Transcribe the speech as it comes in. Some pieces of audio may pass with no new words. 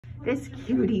This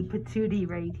cutie patootie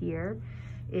right here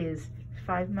is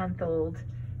 5-month-old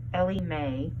Ellie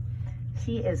Mae.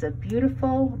 She is a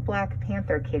beautiful Black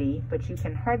Panther kitty, but you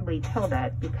can hardly tell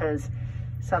that because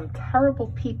some terrible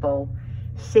people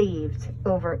shaved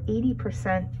over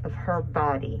 80% of her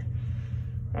body.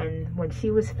 And when she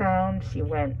was found, she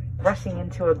went rushing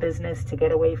into a business to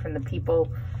get away from the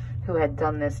people who had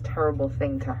done this terrible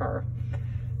thing to her.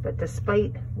 But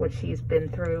despite what she's been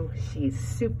through, she's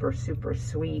super, super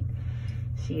sweet.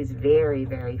 She's very,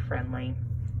 very friendly.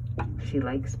 She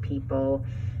likes people.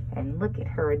 And look at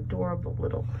her adorable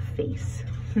little face.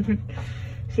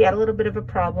 She had a little bit of a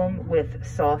problem with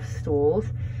soft stools,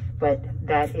 but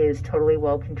that is totally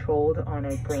well controlled on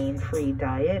a grain-free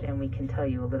diet, and we can tell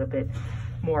you a little bit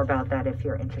more about that if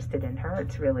you're interested in her.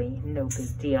 It's really no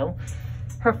big deal.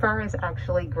 Her fur is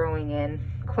actually growing in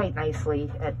quite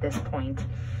nicely at this point,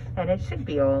 and it should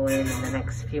be all in the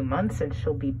next few months, and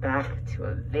she'll be back to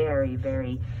a very,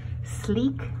 very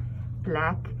sleek,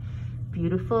 black,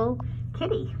 beautiful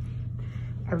kitty.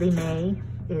 Ellie Mae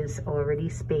is already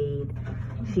spayed.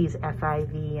 She's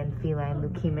FIV and feline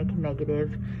leukemic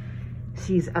negative.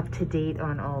 She's up to date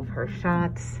on all of her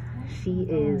shots. She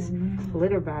is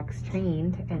litter box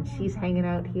trained, and she's hanging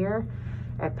out here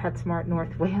at PetSmart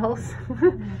North Wales,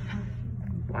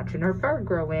 watching her fur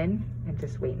grow in and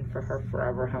just waiting for her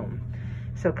forever home.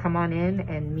 So come on in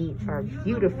and meet our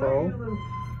beautiful,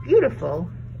 beautiful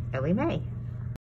Ellie Mae.